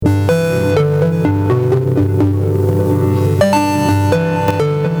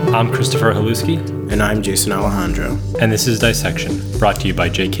I'm Christopher Haluski. And I'm Jason Alejandro. And this is Dissection, brought to you by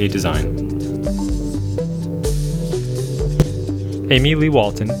JK Design. Amy Lee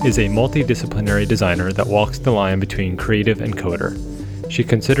Walton is a multidisciplinary designer that walks the line between creative and coder. She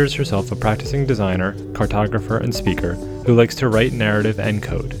considers herself a practicing designer, cartographer, and speaker who likes to write narrative and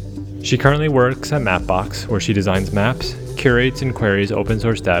code. She currently works at Mapbox, where she designs maps, curates and queries open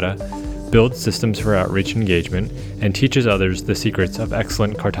source data, builds systems for outreach and engagement, and teaches others the secrets of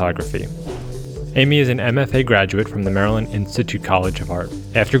excellent cartography. Amy is an MFA graduate from the Maryland Institute College of Art.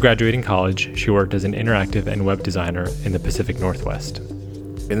 After graduating college, she worked as an interactive and web designer in the Pacific Northwest.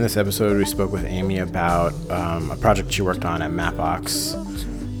 In this episode, we spoke with Amy about a project she worked on at Mapbox.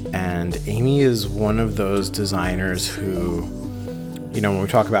 And Amy is one of those designers who, when we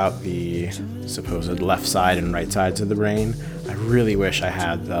talk about the supposed left side and right sides of the brain, I really wish I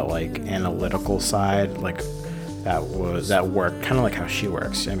had the analytical side, that worked kind of like how she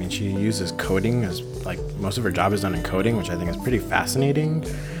works. I mean, she uses coding as most of her job is done in coding, which I think is pretty fascinating,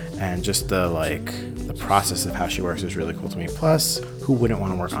 and just the process of how she works is really cool to me. Plus, who wouldn't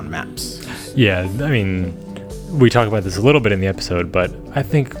want to work on maps? Yeah, I mean, we talk about this a little bit in the episode, but I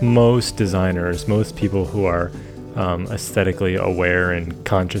think most designers, most people who are aesthetically aware and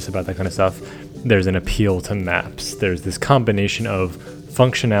conscious about that kind of stuff, there's an appeal to maps. There's this combination of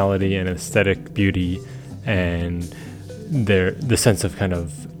functionality and aesthetic beauty, and the sense of kind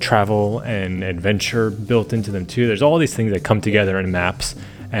of travel and adventure built into them too. There's all these things that come together in maps,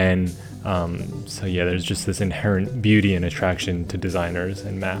 and there's just this inherent beauty and attraction to designers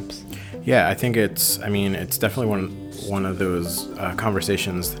and maps. Yeah, I think it's definitely one of those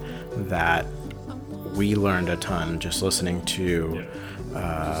conversations that we learned a ton just listening to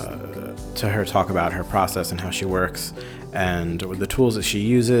her talk about her process and how she works and with the tools that she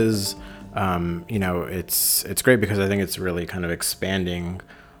uses. It's great because I think it's really kind of expanding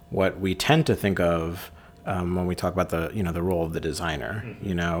what we tend to think of when we talk about the role of the designer.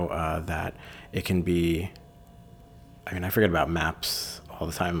 That it can be. I mean, I forget about maps all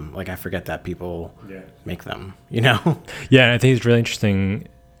the time. I forget that people make them. Yeah, and I think it's really interesting,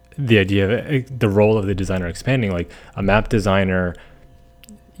 the idea of the role of the designer expanding. Like a map designer,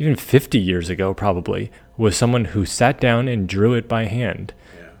 even 50 years ago probably, was someone who sat down and drew it by hand.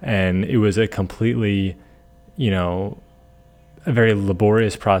 Yeah. And it was a completely, a very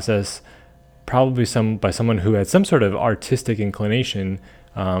laborious process, probably by someone who had some sort of artistic inclination,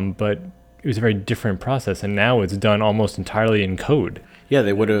 but it was a very different process. And now it's done almost entirely in code. Yeah,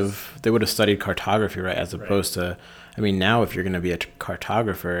 they would have studied cartography, right? As opposed to, now if you're going to be a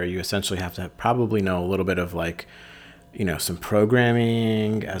cartographer, you essentially have to probably know a little bit of some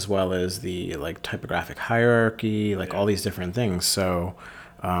programming as well as the typographic hierarchy, all these different things. So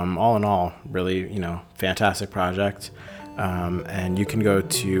all in all, really, fantastic project. And you can go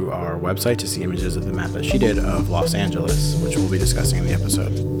to our website to see images of the map that she did of Los Angeles, which we'll be discussing in the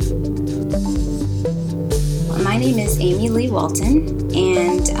episode. My name is Amy Lee Walton,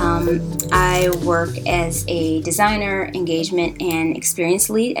 and I work as a designer, engagement, and experience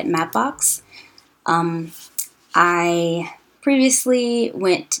lead at Mapbox. I previously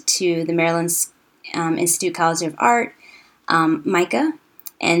went to the Maryland Institute College of Art, MICA,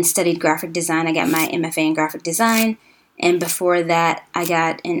 and studied graphic design. I got my MFA in graphic design, and before that, I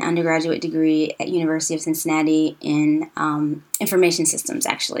got an undergraduate degree at University of Cincinnati in information systems,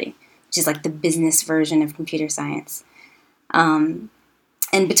 actually, which is the business version of computer science.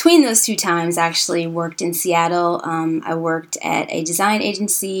 And between those two times, I actually worked in Seattle. I worked at a design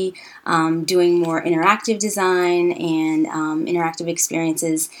agency doing more interactive design and interactive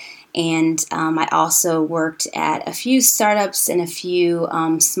experiences. And I also worked at a few startups and a few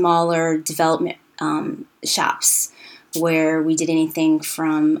smaller development shops where we did anything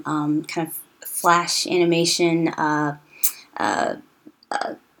from kind of flash animation,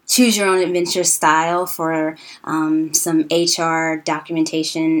 choose your own adventure style for some HR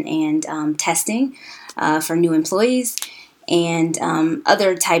documentation and testing for new employees, and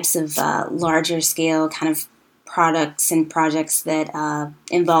other types of larger scale kind of products and projects that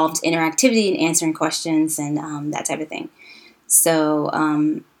involved interactivity and answering questions and that type of thing. So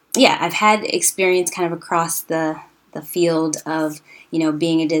I've had experience kind of across the field of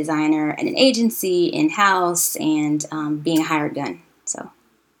being a designer at an agency, in-house, and being a hired gun. So.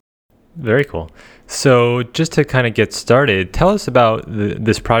 Very cool. So just to kind of get started, tell us about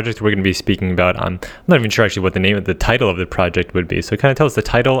this project we're going to be speaking about. I'm not even sure actually what the title of the project would be. So kind of tell us the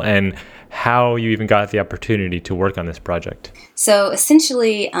title and how you even got the opportunity to work on this project. So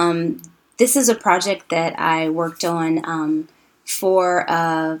essentially, this is a project that I worked on for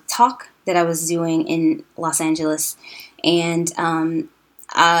a talk that I was doing in Los Angeles. And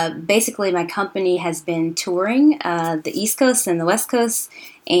basically, my company has been touring the East Coast and the West Coast,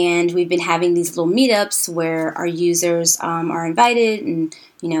 and we've been having these little meetups where our users are invited, and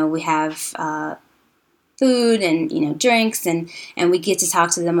we have food and drinks, and we get to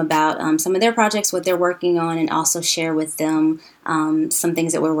talk to them about some of their projects, what they're working on, and also share with them some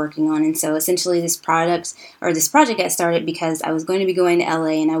things that we're working on. And so essentially this project got started because I was going to be going to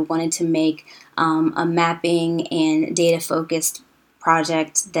LA, and I wanted to make a mapping and data focused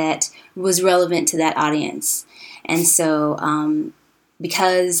project that was relevant to that audience. And so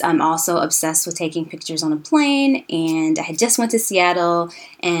because I'm also obsessed with taking pictures on a plane, and I had just went to Seattle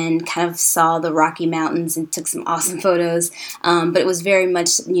and kind of saw the Rocky Mountains and took some awesome photos. But it was very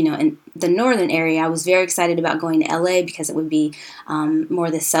much, in the northern area. I was very excited about going to LA because it would be more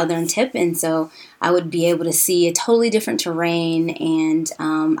the southern tip, and so I would be able to see a totally different terrain, and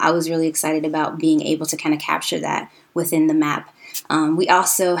I was really excited about being able to kind of capture that within the map. We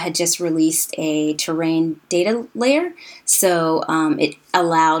also had just released a terrain data layer, so it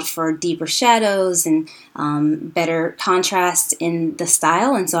allowed for deeper shadows and better contrast in the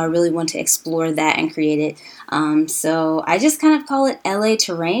style, and so I really want to explore that and create it. So I just kind of call it LA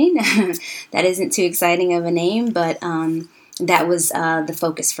Terrain. That isn't too exciting of a name, but that was the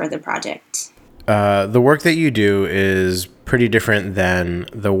focus for the project. The work that you do is pretty different than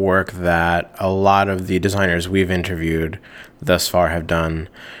the work that a lot of the designers we've interviewed thus far have done.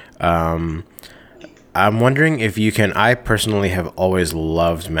 I'm wondering if you can. I personally have always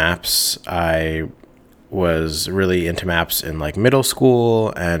loved maps. I was really into maps in like middle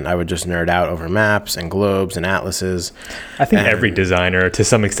school, and I would just nerd out over maps and globes and atlases. I think every designer to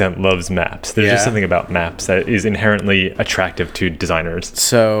some extent loves maps. There's just something about maps that is inherently attractive to designers.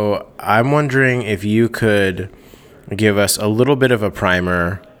 So I'm wondering if you could give us a little bit of a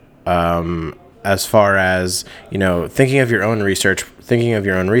primer as far as, thinking of your own research,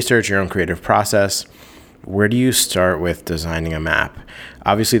 your own creative process. Where do you start with designing a map?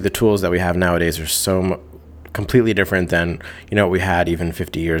 Obviously, the tools that we have nowadays are completely different than, what we had even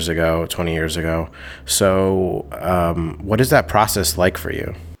 50 years ago, 20 years ago. So what is that process like for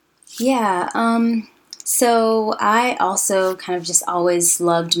you? Yeah, so I also kind of just always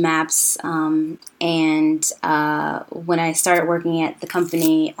loved maps, and when I started working at the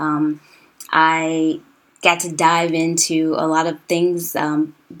company, I got to dive into a lot of things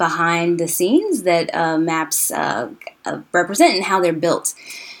behind the scenes that maps represent and how they're built.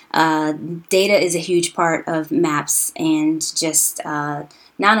 Data is a huge part of maps, and just not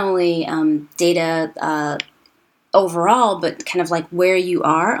only data overall, but kind of like where you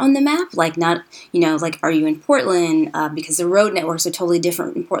are on the map. Like not, like are you in Portland? Because the road networks are totally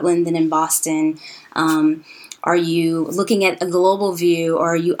different in Portland than in Boston. Are you looking at a global view,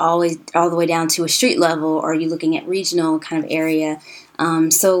 or are you always all the way down to a street level, or are you looking at regional kind of area?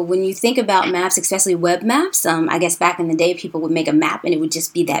 So when you think about maps, especially web maps, I guess back in the day people would make a map and it would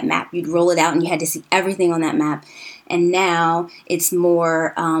just be that map. You'd roll it out and you had to see everything on that map. And now it's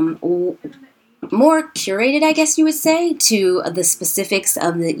more curated, I guess you would say, to the specifics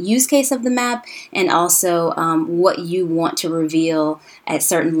of the use case of the map, and also what you want to reveal at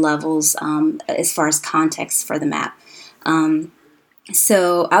certain levels as far as context for the map.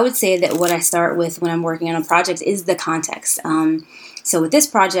 So I would say that what I start with when I'm working on a project is the context. So with this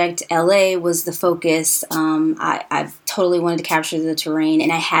project, LA was the focus. I totally wanted to capture the terrain,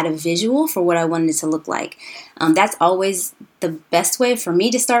 and I had a visual for what I wanted it to look like. That's always the best way for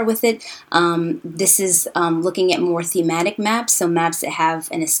me to start with it. This is looking at more thematic maps, so maps that have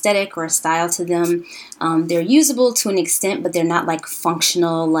an aesthetic or a style to them. They're usable to an extent, but they're not like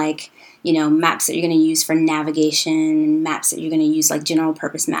functional, like maps that you're going to use for navigation, maps that you're going to use like general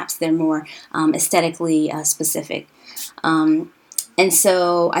purpose maps. They're more aesthetically specific. And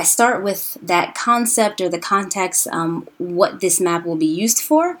so I start with that concept or the context, what this map will be used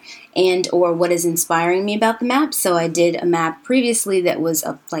for, and or what is inspiring me about the map. So I did a map previously that was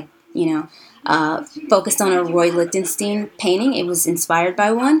focused on a Roy Lichtenstein painting. It was inspired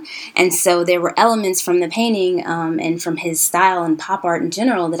by one. And so there were elements from the painting and from his style and pop art in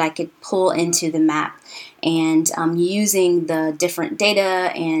general that I could pull into the map. And using the different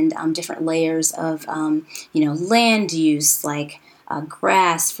data and different layers of, land use, like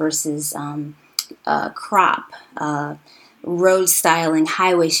grass versus crop, road styling,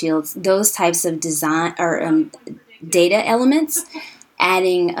 highway shields, those types of design or data elements.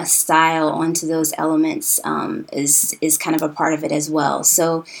 Adding a style onto those elements is kind of a part of it as well.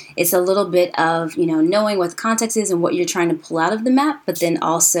 So it's a little bit of knowing what the context is and what you're trying to pull out of the map, but then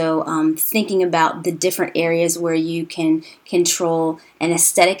also thinking about the different areas where you can control an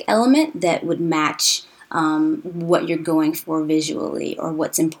aesthetic element that would match what you're going for visually or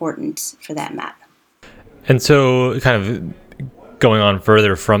what's important for that map. And so kind of going on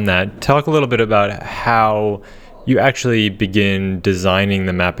further from that, talk a little bit about how you actually begin designing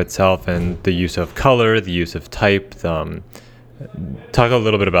the map itself and the use of color, the use of type. Talk a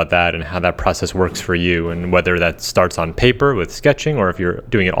little bit about that and how that process works for you, and whether that starts on paper with sketching or if you're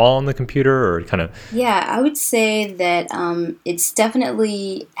doing it all on the computer or kind of... Yeah, I would say that it's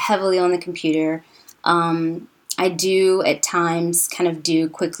definitely heavily on the computer. I do at times kind of do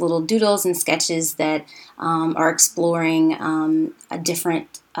quick little doodles and sketches that are exploring a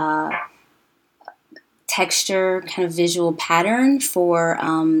different texture kind of visual pattern for,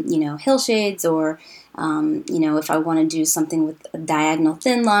 hillshades, or, if I want to do something with a diagonal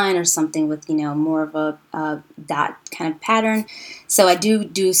thin line or something with, more of a dot kind of pattern. So I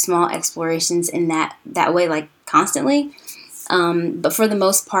do small explorations in that way, like constantly. But for the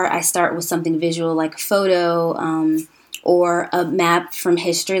most part, I start with something visual like a photo, or a map from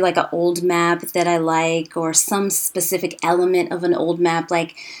history, like an old map that I like, or some specific element of an old map,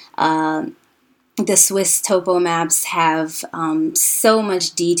 like the Swiss topo maps have so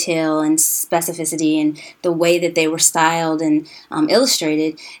much detail and specificity in the way that they were styled and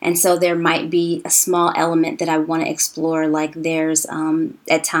illustrated. And so there might be a small element that I want to explore, like there's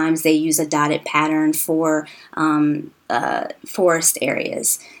at times they use a dotted pattern for forest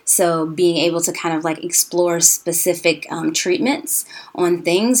areas. So being able to kind of like explore specific treatments on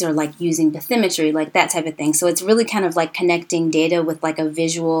things, or like using bathymetry, like that type of thing. So it's really kind of like connecting data with like a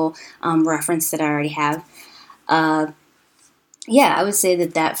visual reference that I already have. I would say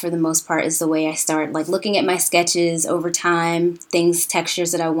that for the most part is the way I start, like looking at my sketches over time,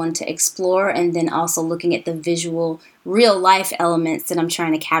 textures that I want to explore, and then also looking at the visual real life elements that I'm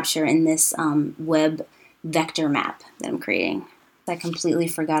trying to capture in this web vector map that I'm creating. I completely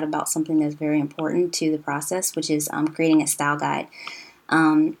forgot about something that's very important to the process, which is creating a style guide.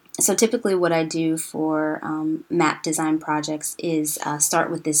 So typically what I do for map design projects is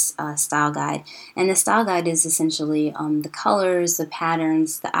start with this style guide. And the style guide is essentially the colors, the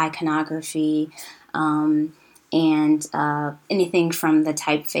patterns, the iconography, and anything from the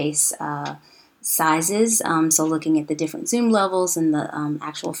typeface sizes. So looking at the different zoom levels and the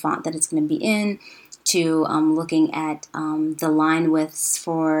actual font that it's going to be in, to looking at the line widths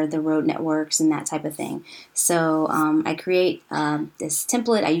for the road networks and that type of thing. So I create this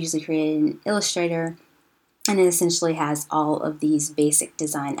template. I usually create it in Illustrator, and it essentially has all of these basic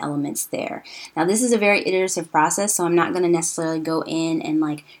design elements there. Now this is a very iterative process, so I'm not going to necessarily go in and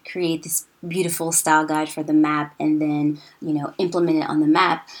like create this beautiful style guide for the map and then implement it on the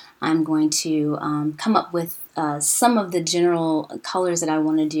map. I'm going to come up with some of the general colors that I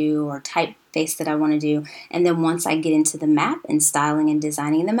want to do, or typeface that I want to do, and then once I get into the map and styling and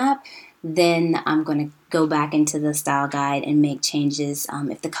designing the map, then I'm going to go back into the style guide and make changes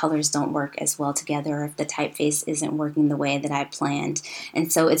if the colors don't work as well together, or if the typeface isn't working the way that I planned.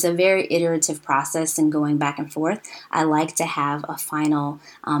 And so it's a very iterative process and going back and forth. I like to have a final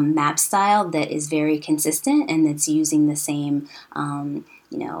map style that is very consistent and that's using the same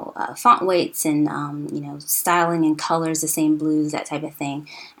font weights and, styling and colors, the same blues, that type of thing.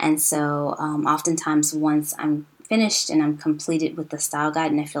 And so oftentimes once I'm finished and I'm completed with the style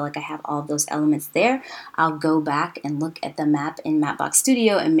guide and I feel like I have all of those elements there, I'll go back and look at the map in Mapbox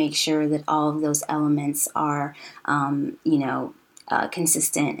Studio and make sure that all of those elements are,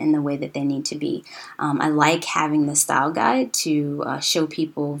 consistent in the way that they need to be. I like having the style guide to show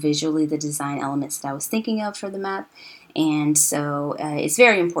people visually the design elements that I was thinking of for the map. And so it's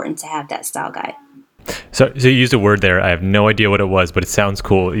very important to have that style guide. So you used a word there. I have no idea what it was, but it sounds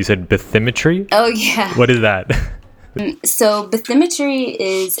cool. You said bathymetry? Oh, yeah. What is that? So bathymetry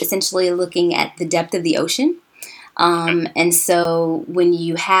is essentially looking at the depth of the ocean. And so when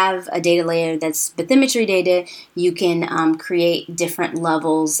you have a data layer that's bathymetry data, you can create different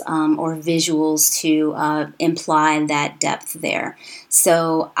levels or visuals to imply that depth there.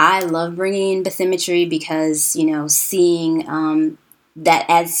 So I love bringing in bathymetry because, seeing that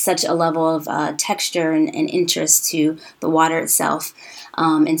adds such a level of texture and interest to the water itself.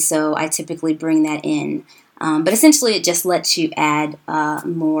 And so I typically bring that in. But essentially, it just lets you add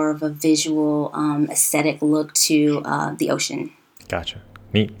more of a visual, aesthetic look to the ocean. Gotcha.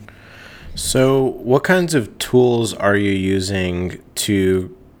 Neat. So what kinds of tools are you using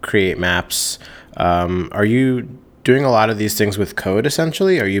to create maps? Are you doing a lot of these things with code,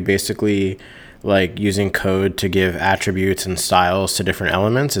 essentially? Are you basically like using code to give attributes and styles to different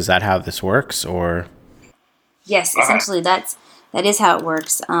elements? Is that how this works, or? Yes, essentially that is how it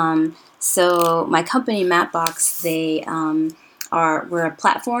works. So my company Mapbox, they we're a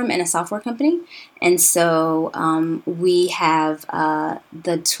platform and a software company, and so we have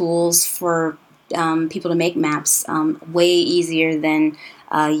the tools for people to make maps way easier than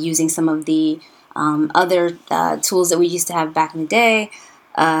using some of the other tools that we used to have back in the day.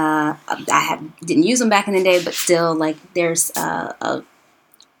 Didn't use them back in the day, but still, like, they're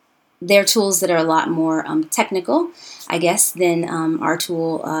tools that are a lot more technical, I guess, than our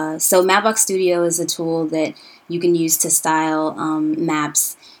tool. So Mapbox Studio is a tool that you can use to style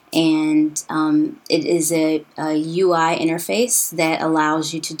maps, and it is a UI interface that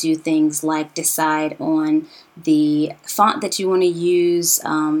allows you to do things like decide on the font that you want to use,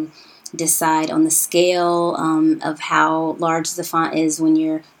 decide on the scale of how large the font is when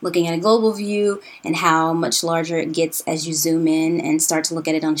you're looking at a global view, and how much larger it gets as you zoom in and start to look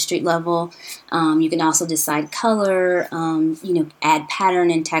at it on street level. You can also decide color, add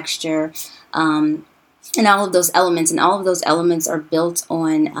pattern and texture, and all of those elements. And all of those elements are built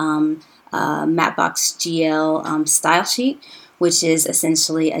on Mapbox GL style sheet, which is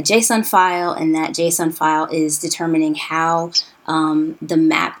essentially a JSON file, and that JSON file is determining how the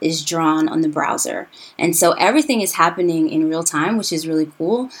map is drawn on the browser. And so everything is happening in real time, which is really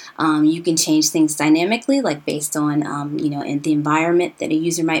cool. You can change things dynamically, like based on, in the environment that a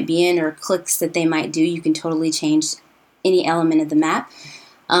user might be in or clicks that they might do. You can totally change any element of the map.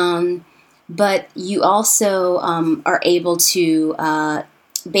 But you also are able to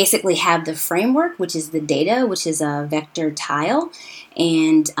basically have the framework, which is the data, which is a vector tile,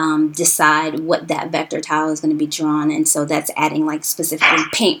 and decide what that vector tile is going to be drawn. And so that's adding like specifically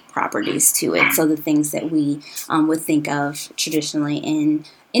paint properties to it. So the things that we would think of traditionally in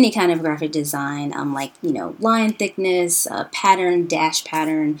any kind of graphic design, like, line thickness, pattern, dash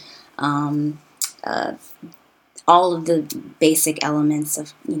pattern, all of the basic elements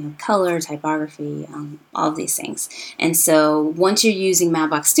of, color, typography, all of these things. And so once you're using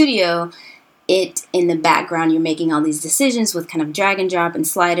Mapbox Studio, in the background, you're making all these decisions with kind of drag and drop and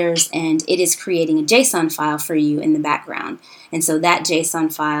sliders, and it is creating a JSON file for you in the background. And so that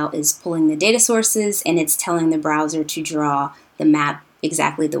JSON file is pulling the data sources, and it's telling the browser to draw the map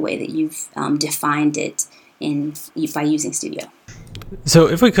exactly the way that you've defined it by using Studio. So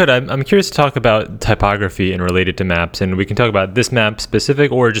if we could, I'm curious to talk about typography and related to maps, and we can talk about this map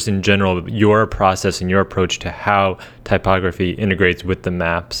specific or just in general, your process and your approach to how typography integrates with the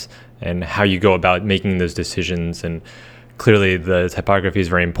maps and how you go about making those decisions. And clearly the typography is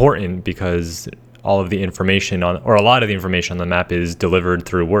very important because all of the information or a lot of the information on the map is delivered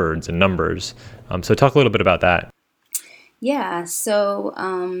through words and numbers. So talk a little bit about that. Yeah,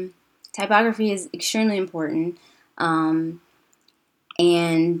 so typography is extremely important.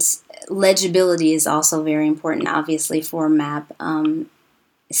 And legibility is also very important, obviously, for a map.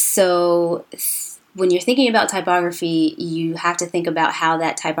 So when you're thinking about typography, you have to think about how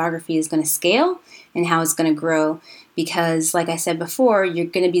that typography is going to scale and how it's going to grow. Because, like I said before, you're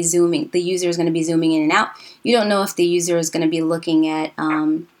going to be zooming. The user is going to be zooming in and out. You don't know if the user is going to be looking at.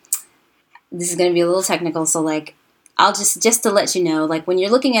 This is going to be a little technical, so like I'll just to let you know, like when you're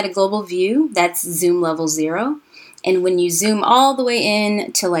looking at a global view, that's zoom level 0. And when you zoom all the way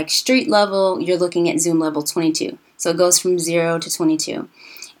in to like street level, you're looking at zoom level 22. So it goes from 0 to 22.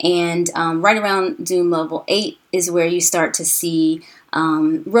 And right around zoom level 8 is where you start to see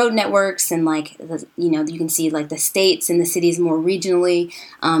road networks and like, you can see like the states and the cities more regionally.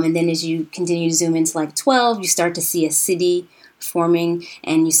 And then as you continue to zoom into like 12, you start to see a city forming,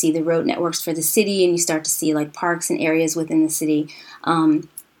 and you see the road networks for the city, and you start to see like parks and areas within the city.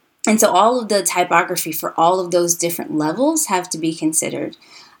 And so all of the typography for all of those different levels have to be considered.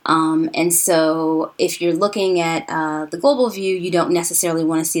 And so if you're looking at the global view, you don't necessarily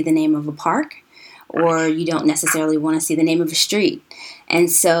want to see the name of a park, or you don't necessarily want to see the name of a street. And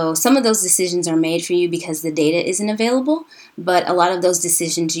so some of those decisions are made for you because the data isn't available, but a lot of those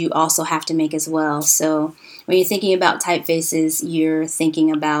decisions you also have to make as well. So when you're thinking about typefaces, you're thinking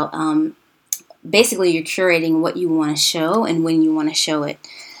about basically you're curating what you want to show and when you want to show it.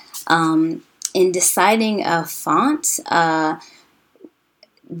 In deciding a font,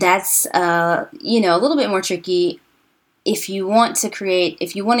 that's a little bit more tricky. If you want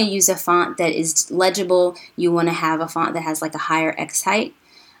to use a font that is legible, you want to have a font that has like a higher X height.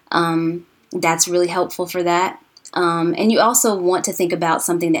 That's really helpful for that. And you also want to think about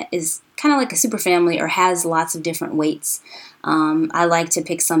something that is kind of like a superfamily or has lots of different weights. I like to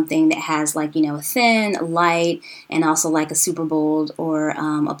pick something that has like, a thin, a light, and also like a super bold or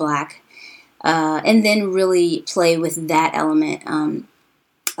a black. And then really play with that element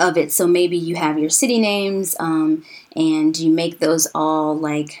of it. So maybe you have your city names and you make those all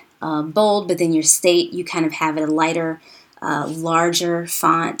like bold, but then your state, you kind of have it a lighter larger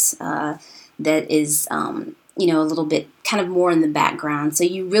font that is, a little bit kind of more in the background. So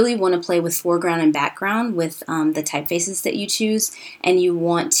you really want to play with foreground and background with the typefaces that you choose, and you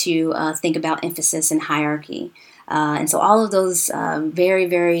want to think about emphasis and hierarchy. And so all of those very,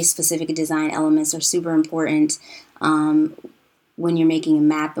 very specific design elements are super important when you're making a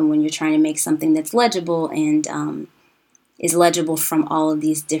map and when you're trying to make something that's legible and is legible from all of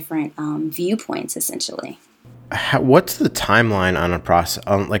these different viewpoints, essentially. What's the timeline on a process,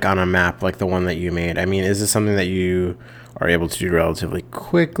 on a map like the one that you made? I mean, is this something that you are able to do relatively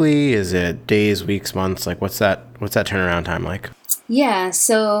quickly? Is it days, weeks, months? Like, what's that turnaround time like? Yeah,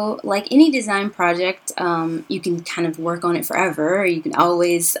 so like any design project, you can kind of work on it forever, or you can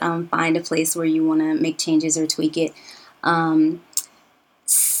always find a place where you want to make changes or tweak it.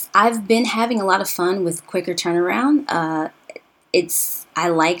 I've been having a lot of fun with quicker turnaround. I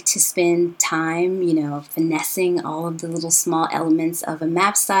like to spend time, finessing all of the little small elements of a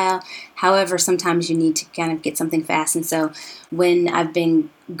map style. However, sometimes you need to kind of get something fast. And so when I've been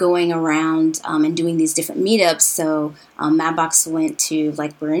going around and doing these different meetups, so Mapbox went to,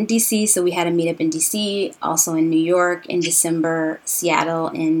 we're in DC, so we had a meetup in DC, also in New York in December, Seattle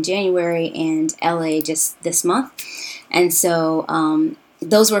in January, and LA just this month. And so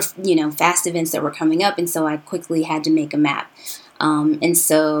those were, fast events that were coming up, and so I quickly had to make a map. And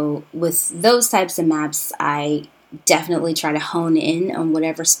so with those types of maps, I definitely try to hone in on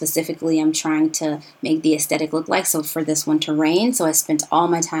whatever specifically I'm trying to make the aesthetic look like. So for this one, terrain. So I spent all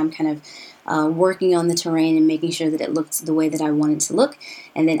my time kind of working on the terrain and making sure that it looked the way that I wanted to look.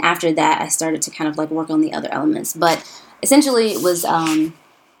 And then after that, I started to kind of work on the other elements. But essentially it was, I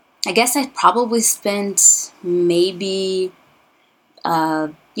guess I probably spent maybe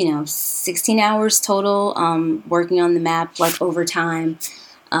 16 hours total working on the map, over time.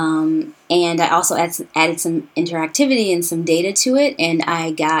 And I also added some interactivity and some data to it, and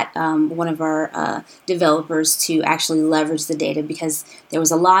I got one of our developers to actually leverage the data because there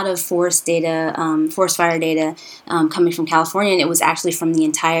was a lot of forest fire data coming from California, and it was actually from the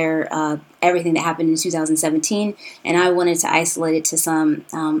entire everything that happened in 2017, and I wanted to isolate it to some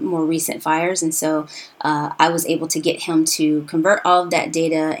more recent fires, and so I was able to get him to convert all of that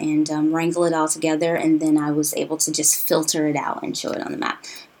data and wrangle it all together, and then I was able to just filter it out and show it on the map.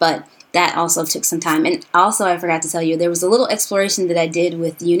 But that also took some time. And also, I forgot to tell you, there was a little exploration that I did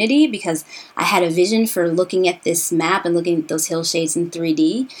with Unity because I had a vision for looking at this map and looking at those hill shades in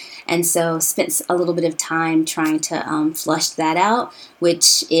 3D. And so spent a little bit of time trying to flush that out,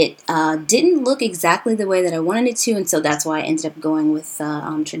 which it didn't look exactly the way that I wanted it to. And so that's why I ended up going with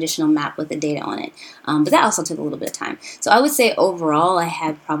traditional map with the data on it. But that also took a little bit of time. So I would say overall, I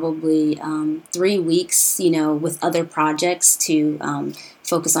had probably 3 weeks, with other projects to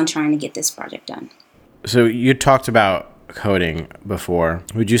focus on trying to get this project done. So you talked about coding before.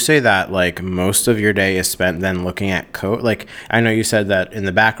 Would you say that most of your day is spent then looking at code? I know you said that in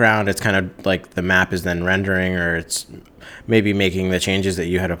the background it's kind of the map is then rendering, or it's maybe making the changes that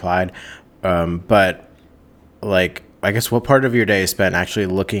you had applied. But I guess what part of your day is spent actually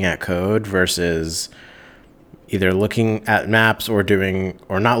looking at code versus either looking at maps or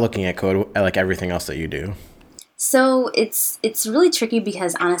not looking at code, like everything else that you do? So it's really tricky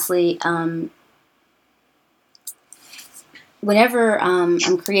because honestly, whenever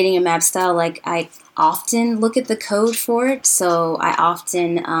I'm creating a map style, I often look at the code for it. So I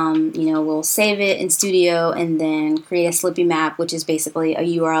often, will save it in Studio and then create a Slippy map, which is basically a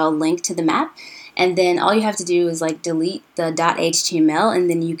URL link to the map. And then all you have to do is delete the .html, and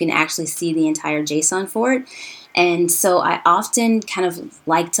then you can actually see the entire JSON for it. And so I often kind of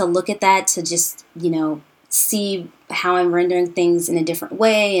like to look at that to just, see how I'm rendering things in a different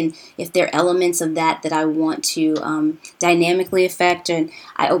way, and if there are elements of that I want to dynamically affect. And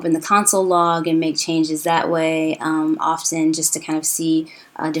I open the console log and make changes that way, often just to kind of see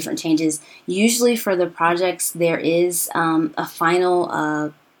different changes. Usually for the projects, there is a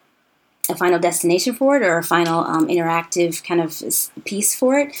final destination for it, or a final interactive kind of piece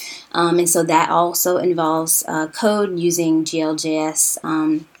for it. And so that also involves code using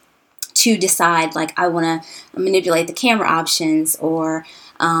GLJS to decide, I want to manipulate the camera options, or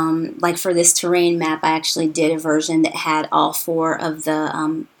for this terrain map, I actually did a version that had all 4 of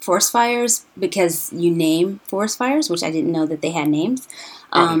the forest fires, because you name forest fires, which I didn't know that they had names.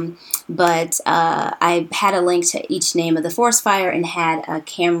 But I had a link to each name of the forest fire and had a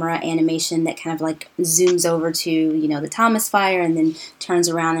camera animation that kind of zooms over to, the Thomas fire, and then turns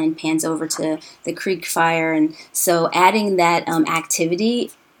around and pans over to the Creek fire. And so adding that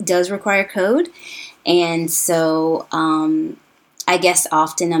activity does require code. And so I guess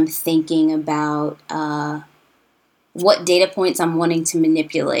often I'm thinking about what data points I'm wanting to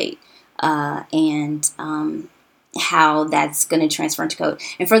manipulate, and how that's going to transfer into code.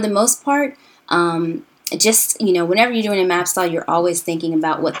 And for the most part, just, whenever you're doing a map style, you're always thinking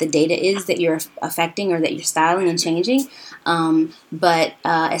about what the data is that you're affecting or that you're styling and changing. But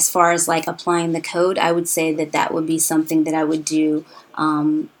as far as like applying the code, I would say that would be something that I would do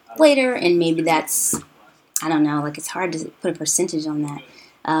later. And maybe that's, I don't know, like it's hard to put a percentage on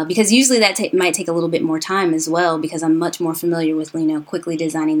that. Because usually that might take a little bit more time as well, because I'm much more familiar with, quickly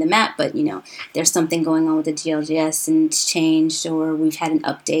designing the map. But, there's something going on with the GLGS and it's changed, or we've had an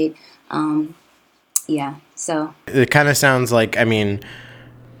update. So. It kind of sounds like,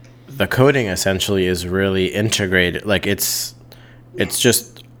 the coding essentially is really integrated. Like it's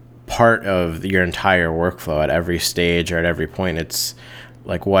just part of your entire workflow at every stage or at every point. It's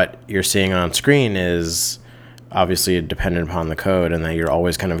like what you're seeing on screen is obviously dependent upon the code, and that you're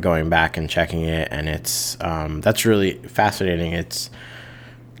always kind of going back and checking it. And it's, that's really fascinating. It's,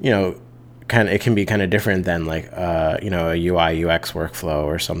 it can be kind of different than like, a UI UX workflow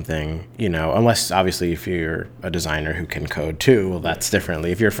or something, unless obviously if you're a designer who can code too, well, that's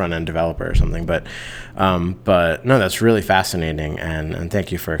differently if you're a front end developer or something. But no, that's really fascinating. And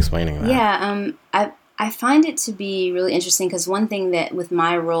thank you for explaining that. Yeah. I find it to be really interesting, because one thing that with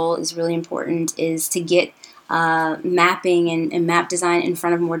my role is really important is to get mapping and map design in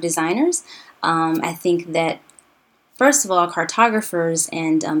front of more designers. I think that, first of all, cartographers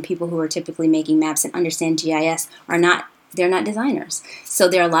and people who are typically making maps and understand GIS they're not designers. So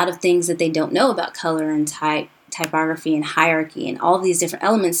there are a lot of things that they don't know about color and typography and hierarchy and all these different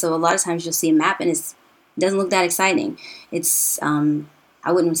elements. So a lot of times you'll see a map and it doesn't look that exciting. It's,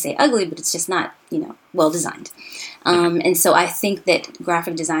 I wouldn't say ugly, but it's just not, well designed. And so I think that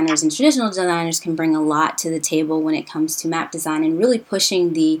graphic designers and traditional designers can bring a lot to the table when it comes to map design, and really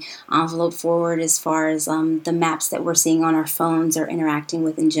pushing the envelope forward as far as the maps that we're seeing on our phones or interacting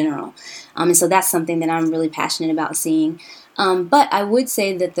with in general. And so that's something that I'm really passionate about seeing. But I would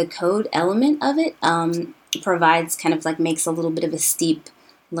say that the code element of it provides kind of like makes a little bit of a steep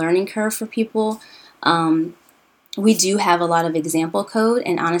learning curve for people. We do have a lot of example code,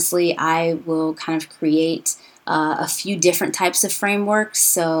 and honestly, I will kind of create a few different types of frameworks.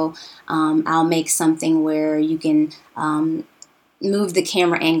 So I'll make something where you can move the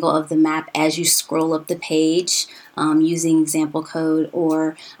camera angle of the map as you scroll up the page using example code,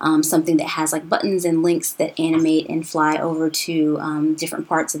 or something that has like buttons and links that animate and fly over to different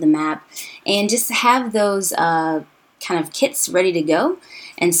parts of the map, and just have those kind of kits ready to go.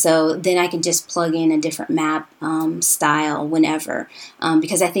 And so then I can just plug in a different map style whenever,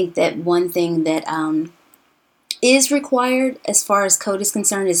 because I think that one thing that is required as far as code is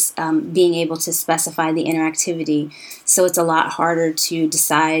concerned is being able to specify the interactivity. So it's a lot harder to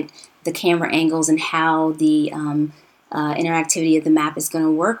decide the camera angles and how the interactivity of the map is going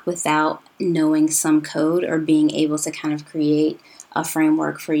to work without knowing some code, or being able to kind of create a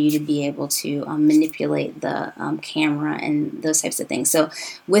framework for you to be able to manipulate the camera and those types of things. So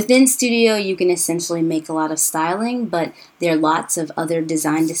within Studio, you can essentially make a lot of styling, but there are lots of other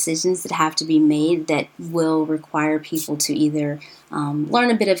design decisions that have to be made that will require people to either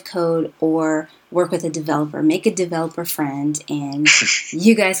learn a bit of code or work with a developer, make a developer friend, and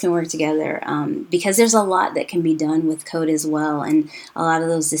you guys can work together, because there's a lot that can be done with code as well. And a lot of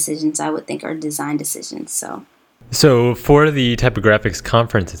those decisions I would think are design decisions. So for the Typographics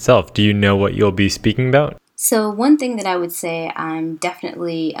conference itself, do you know what you'll be speaking about? So one thing that I would say I'm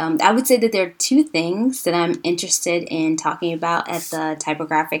definitely, I would say that there are two things that I'm interested in talking about at the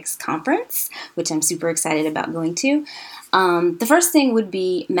Typographics conference, which I'm super excited about going to. The first thing would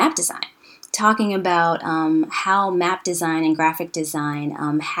be map design. Talking about how map design and graphic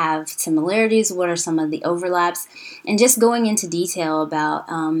design have similarities, what are some of the overlaps, and just going into detail about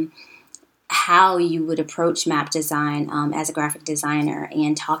how you would approach map design as a graphic designer,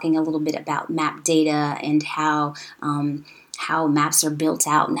 and talking a little bit about map data and how maps are built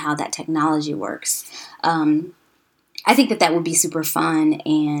out and how that technology works. I think that would be super fun,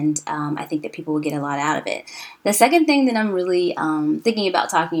 and I think that people would get a lot out of it. The second thing that I'm really thinking about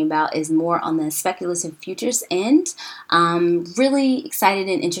talking about is more on the speculative futures end. I'm really excited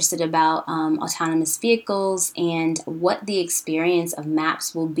and interested about autonomous vehicles and what the experience of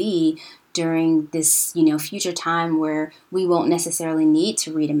maps will be during this, future time where we won't necessarily need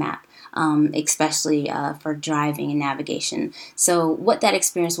to read a map, especially for driving and navigation. So what that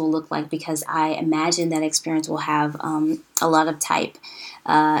experience will look like, because I imagine that experience will have a lot of type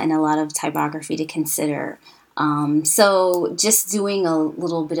and a lot of typography to consider. So just doing a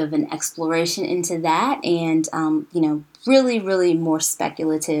little bit of an exploration into that, and, really, really more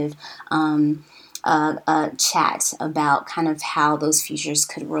speculative a chat about kind of how those features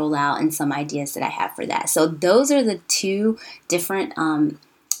could roll out and some ideas that I have for that. So those are the two different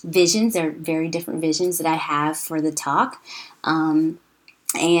visions. They're very different visions that I have for the talk.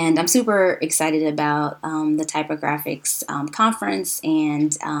 And I'm super excited about the Typographics conference,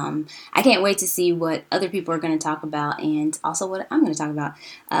 and I can't wait to see what other people are going to talk about and also what I'm going to talk about.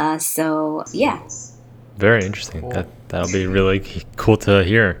 So, yeah. Very interesting. Cool. That'll be really cool to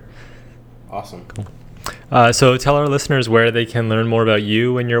hear. Awesome. Cool. So tell our listeners where they can learn more about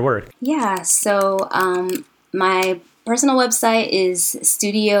you and your work. Yeah, so my personal website is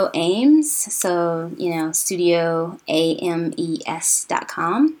Studio Ames, so,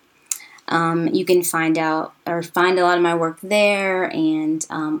 studioames.com. You can find a lot of my work there, and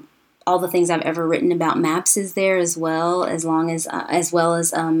all the things I've ever written about maps is there as well as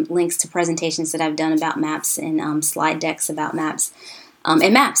links to presentations that I've done about maps and slide decks about maps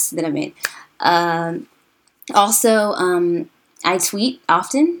and maps that I've made. Also, I tweet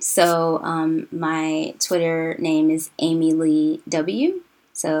often, so my Twitter name is Amy Lee W.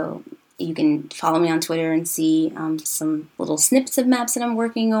 So you can follow me on Twitter and see some little snippets of maps that I'm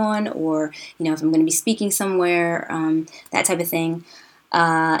working on, or if I'm going to be speaking somewhere, that type of thing.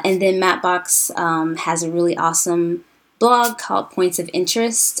 And then Mapbox has a really awesome blog called Points of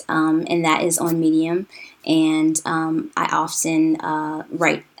Interest, and that is on Medium. And I often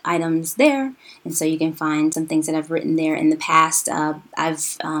write items there, and so you can find some things that I've written there in the past.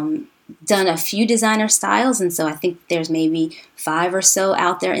 I've done a few designer styles, and so I think there's maybe 5 or so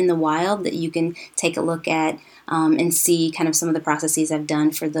out there in the wild that you can take a look at and see kind of some of the processes I've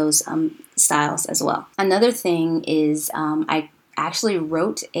done for those styles as well. Another thing is I actually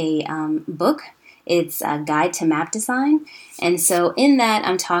wrote a book. It's a guide to map design. And so in that,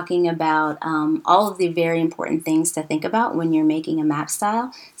 I'm talking about all of the very important things to think about when you're making a map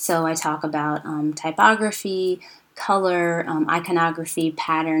style. So I talk about typography, color, iconography,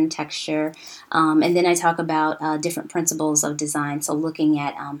 pattern, texture, and then I talk about different principles of design. So looking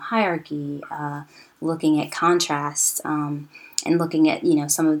at hierarchy, looking at contrast, and looking at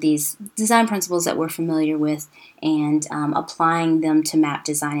some of these design principles that we're familiar with, and applying them to map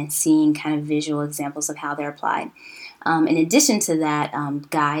design and seeing kind of visual examples of how they're applied. In addition to that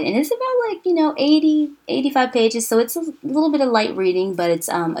guide, and it's about 80, 85 pages, so it's a little bit of light reading, but it's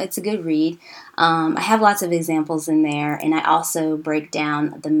a good read. I have lots of examples in there, and I also break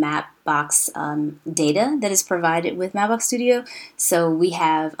down the Mapbox data that is provided with Mapbox Studio. So we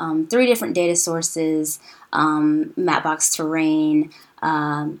have 3 different data sources: Mapbox Terrain,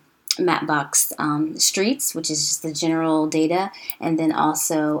 Mapbox Streets, which is just the general data, and then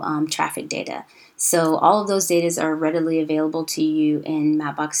also traffic data. So all of those data are readily available to you in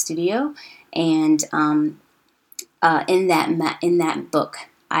Mapbox Studio, and in that book,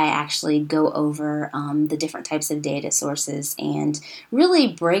 I actually go over the different types of data sources and really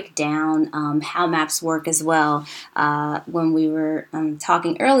break down how maps work as well. When we were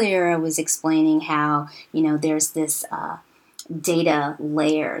talking earlier, I was explaining how there's this data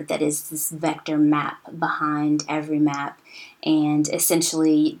layer that is this vector map behind every map, and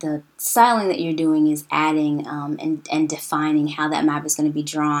essentially the styling that you're doing is adding and defining how that map is going to be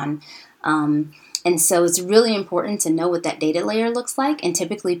drawn. And so it's really important to know what that data layer looks like, and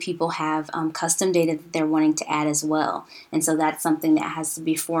typically people have custom data that they're wanting to add as well. And so that's something that has to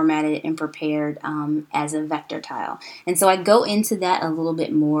be formatted and prepared as a vector tile. And so I go into that a little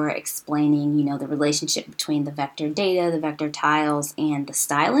bit more, explaining, the relationship between the vector data, the vector tiles, and the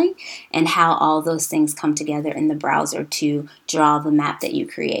styling, and how all those things come together in the browser to draw the map that you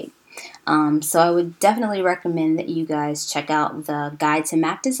create. So I would definitely recommend that you guys check out the Guide to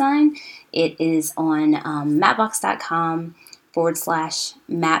Map Design. It is on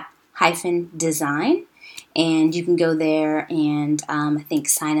mapbox.com/map-design. And you can go there and I think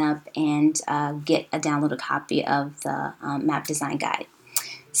sign up and get a downloaded copy of the Map Design Guide.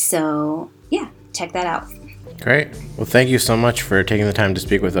 So yeah, check that out. Great. Well, thank you so much for taking the time to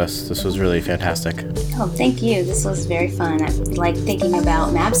speak with us. This was really fantastic. Oh, thank you. This was very fun. I like thinking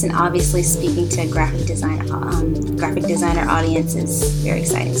about maps, and obviously speaking to graphic designer audience is very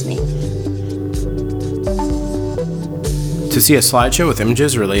exciting to me. To see a slideshow with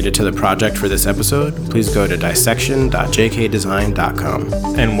images related to the project for this episode, please go to dissection.jkdesign.com.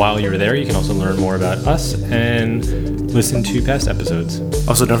 And while you're there, you can also learn more about us and listen to past episodes.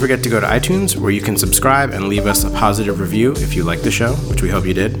 Also, don't forget to go to iTunes, where you can subscribe and leave us a positive review if you like the show, which we hope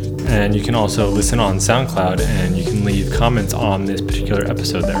you did. And you can also listen on SoundCloud, and you can leave comments on this particular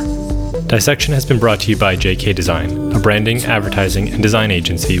episode there. Dissection has been brought to you by JK Design, a branding, advertising, and design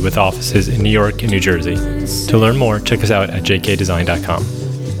agency with offices in New York and New Jersey. To learn more, check us out at jkdesign.com.